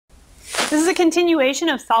This is a continuation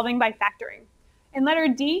of solving by factoring. In letter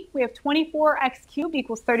D, we have 24x cubed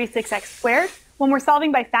equals 36x squared. When we're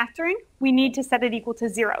solving by factoring, we need to set it equal to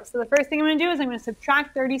 0. So the first thing I'm going to do is I'm going to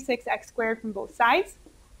subtract 36x squared from both sides.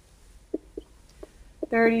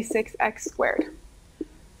 36x squared.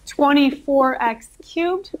 24x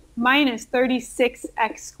cubed minus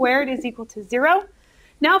 36x squared is equal to 0.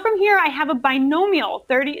 Now from here, I have a binomial.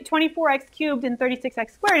 24x cubed and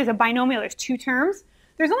 36x squared is a binomial. There's two terms.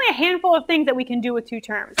 There's only a handful of things that we can do with two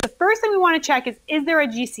terms. The first thing we want to check is there a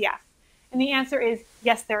GCF? And the answer is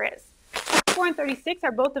yes, there is. 24 and 36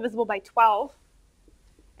 are both divisible by 12.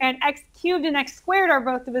 And x cubed and x squared are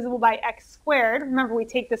both divisible by x squared. Remember, we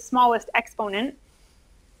take the smallest exponent.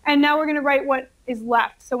 And now we're going to write what is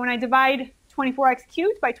left. So when I divide 24x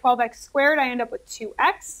cubed by 12x squared, I end up with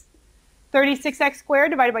 2x. 36x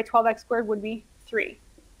squared divided by 12x squared would be 3.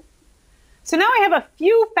 So now I have a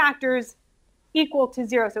few factors equal to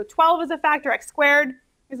 0. So 12 is a factor, x squared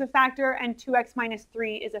is a factor, and 2x minus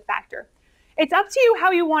 3 is a factor. It's up to you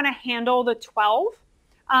how you want to handle the 12.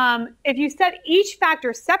 If you set each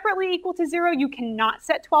factor separately equal to 0, you cannot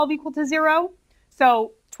set 12 equal to 0.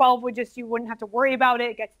 So 12 would you wouldn't have to worry about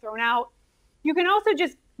it. It gets thrown out. You can also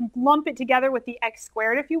just lump it together with the x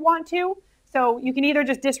squared if you want to. So you can either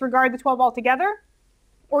just disregard the 12 altogether,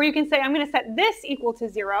 or you can say, I'm going to set this equal to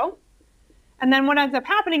 0. And then what ends up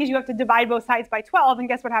happening is you have to divide both sides by 12, and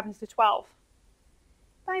guess what happens to 12?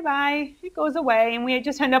 Bye-bye. It goes away, and we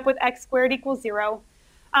just end up with x squared equals 0.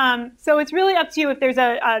 So it's really up to you. If there's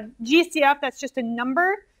a GCF that's just a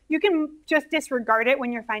number, you can just disregard it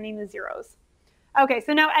when you're finding the zeros. Okay,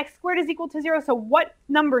 so now x squared is equal to 0. So what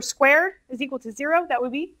number squared is equal to 0? That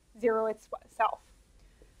would be 0 itself.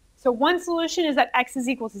 So one solution is that x is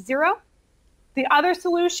equal to 0. The other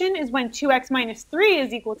solution is when 2x minus 3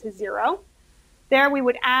 is equal to 0. There we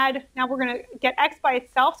would add, now we're going to get x by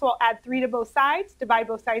itself, so I'll add 3 to both sides, divide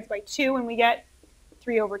both sides by 2, and we get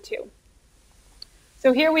 3 over 2.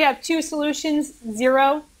 So here we have two solutions,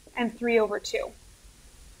 0 and 3 over 2.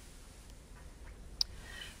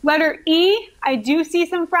 Letter E, I do see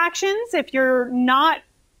some fractions. If you're not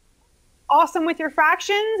awesome with your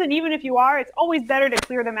fractions, and even if you are, it's always better to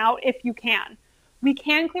clear them out if you can. We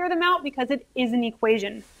can clear them out because it is an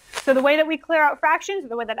equation. So the way that we clear out fractions, or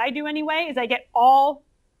the way that I do anyway, is I get all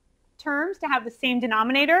terms to have the same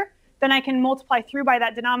denominator. Then I can multiply through by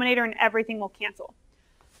that denominator and everything will cancel.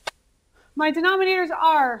 My denominators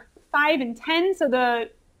are 5 and 10. So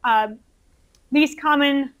the least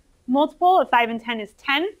common multiple of 5 and 10 is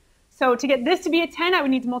 10. So to get this to be a 10, I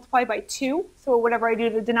would need to multiply by 2. So whatever I do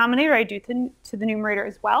to the denominator, I do to the numerator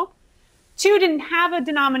as well. 2 didn't have a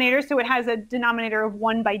denominator, so it has a denominator of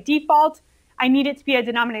 1 by default. I need it to be a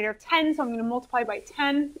denominator of 10, so I'm going to multiply by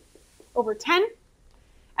 10 over 10.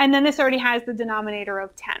 And then this already has the denominator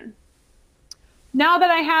of 10. Now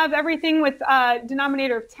that I have everything with a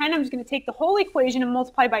denominator of 10, I'm just going to take the whole equation and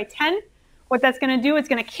multiply by 10. What that's going to do is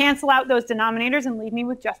going to cancel out those denominators and leave me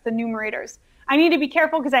with just the numerators. I need to be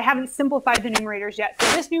careful because I haven't simplified the numerators yet.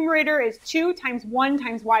 So this numerator is 2 times 1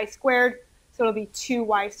 times y squared, so it'll be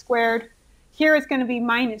 2y squared. Here it's going to be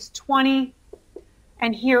minus 20.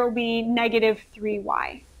 And here will be negative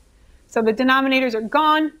 3y. So the denominators are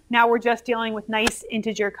gone. Now we're just dealing with nice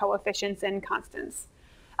integer coefficients and constants.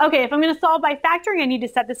 Okay, if I'm going to solve by factoring, I need to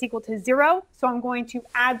set this equal to 0. So I'm going to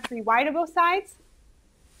add 3y to both sides.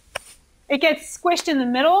 It gets squished in the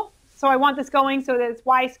middle. So I want this going so that it's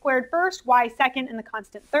y squared first, y second, and the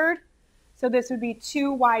constant third. So this would be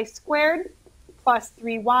 2y squared plus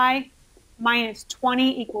 3y minus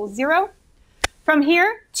 20 equals 0. From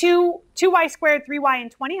here, 2y squared, 3y, and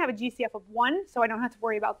 20 have a GCF of 1, so I don't have to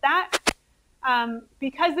worry about that.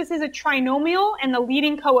 Because this is a trinomial and the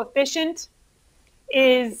leading coefficient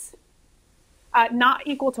is not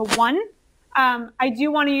equal to 1, I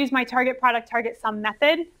do want to use my target product target sum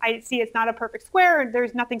method. I see it's not a perfect square.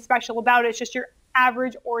 There's nothing special about it. It's just your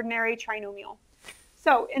average ordinary trinomial.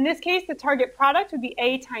 So in this case, the target product would be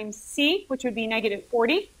a times c, which would be negative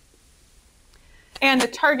 40. And the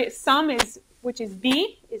target sum which is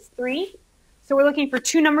b, is 3. So we're looking for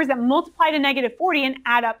two numbers that multiply to negative 40 and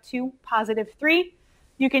add up to positive 3.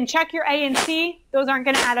 You can check your a and c. Those aren't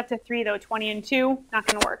going to add up to 3, though. 20 and 2, not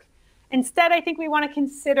going to work. Instead, I think we want to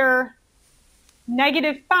consider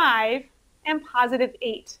negative 5 and positive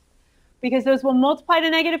 8, because those will multiply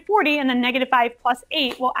to negative 40, and then negative 5 plus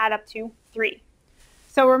 8 will add up to 3.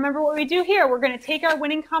 So remember what we do here. We're going to take our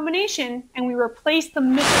winning combination and we replace the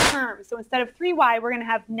middle terms. So instead of 3y, we're going to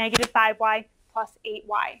have negative 5y plus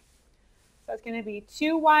 8y. So it's going to be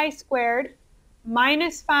 2y squared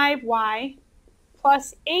minus 5y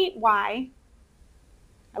plus 8y,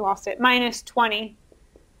 I lost it, minus 20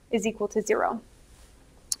 is equal to 0.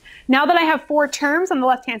 Now that I have 4 terms on the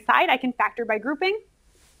left-hand side, I can factor by grouping.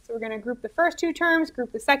 So we're going to group the first 2 terms,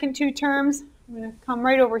 group the second 2 terms. I'm going to come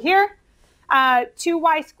right over here.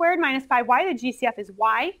 2y squared minus 5y, the GCF is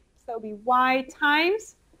y. So it'll be y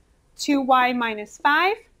times 2y minus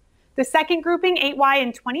 5. The second grouping, 8y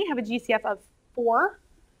and 20, have a GCF of 4.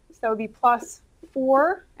 So it would be plus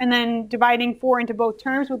 4. And then dividing 4 into both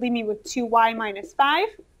terms would leave me with 2y minus 5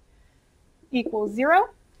 equals 0.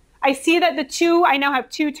 I see that the 2, I now have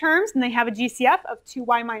 2 terms, and they have a GCF of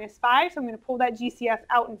 2y minus 5. So I'm going to pull that GCF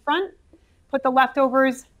out in front, put the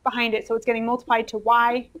leftovers behind it. So it's getting multiplied to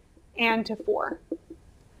y and to 4.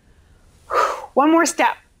 One more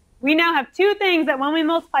step. We now have 2 things that when we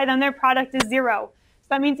multiply them, their product is 0. So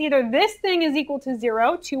that means either this thing is equal to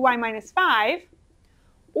 0, 2y minus 5,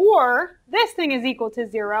 or this thing is equal to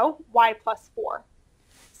 0, y plus 4.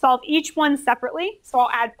 Solve each one separately. So I'll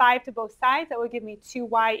add 5 to both sides. That would give me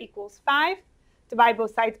 2y equals 5. Divide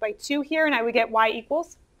both sides by 2 here, and I would get y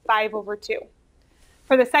equals 5 over 2.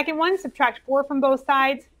 For the second one, subtract 4 from both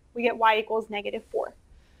sides. We get y equals negative 4.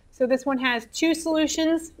 So this one has 2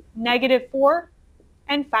 solutions, negative 4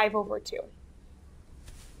 and 5 over 2.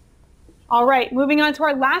 All right, moving on to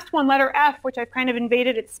our last one, letter F, which I've kind of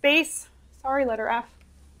invaded its space. Sorry, letter F.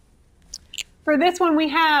 For this one, we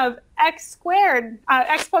have x squared,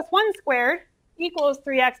 x plus 1 squared equals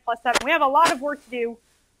 3x plus 7. We have a lot of work to do.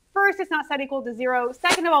 First, it's not set equal to 0.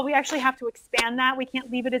 Second of all, we actually have to expand that. We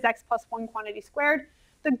can't leave it as x plus 1 quantity squared.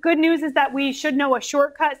 The good news is that we should know a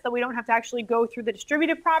shortcut so we don't have to actually go through the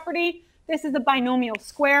distributive property. This is a binomial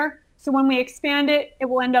square. So when we expand it, it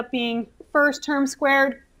will end up being first term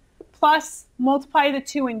squared plus multiply the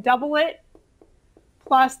 2 and double it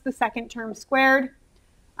plus the second term squared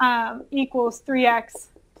equals 3x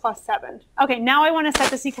plus 7. Okay, now I want to set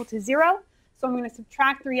this equal to 0. So I'm going to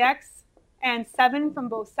subtract 3x and 7 from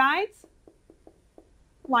both sides.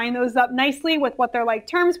 Line those up nicely with what they're like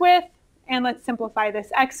terms with. And let's simplify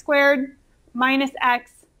this. X squared minus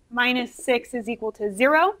x minus 6 is equal to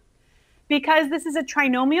 0. Because this is a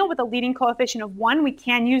trinomial with a leading coefficient of 1, we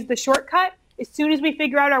can use the shortcut. As soon as we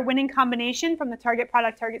figure out our winning combination from the target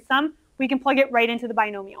product, target sum, we can plug it right into the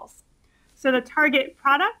binomials. So the target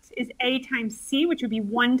product is a times c, which would be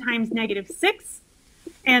 1 times negative 6.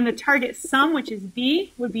 And the target sum, which is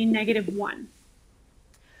b, would be negative 1.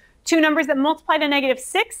 2 numbers that multiply to negative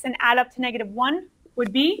 6 and add up to negative 1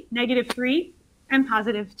 would be negative 3 and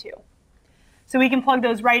positive 2. So we can plug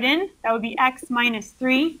those right in. That would be x minus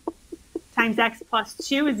 3 times x plus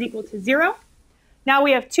 2 is equal to 0. Now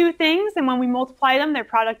we have 2 things, and when we multiply them, their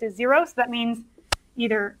product is 0. So that means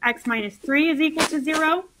either x minus 3 is equal to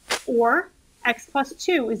 0 or x plus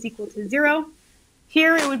 2 is equal to 0.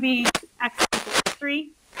 Here it would be x equals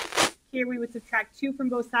 3. Here we would subtract 2 from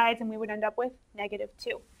both sides, and we would end up with negative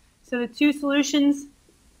 2. So the 2 solutions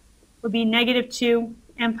would be negative 2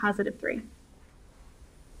 and positive 3.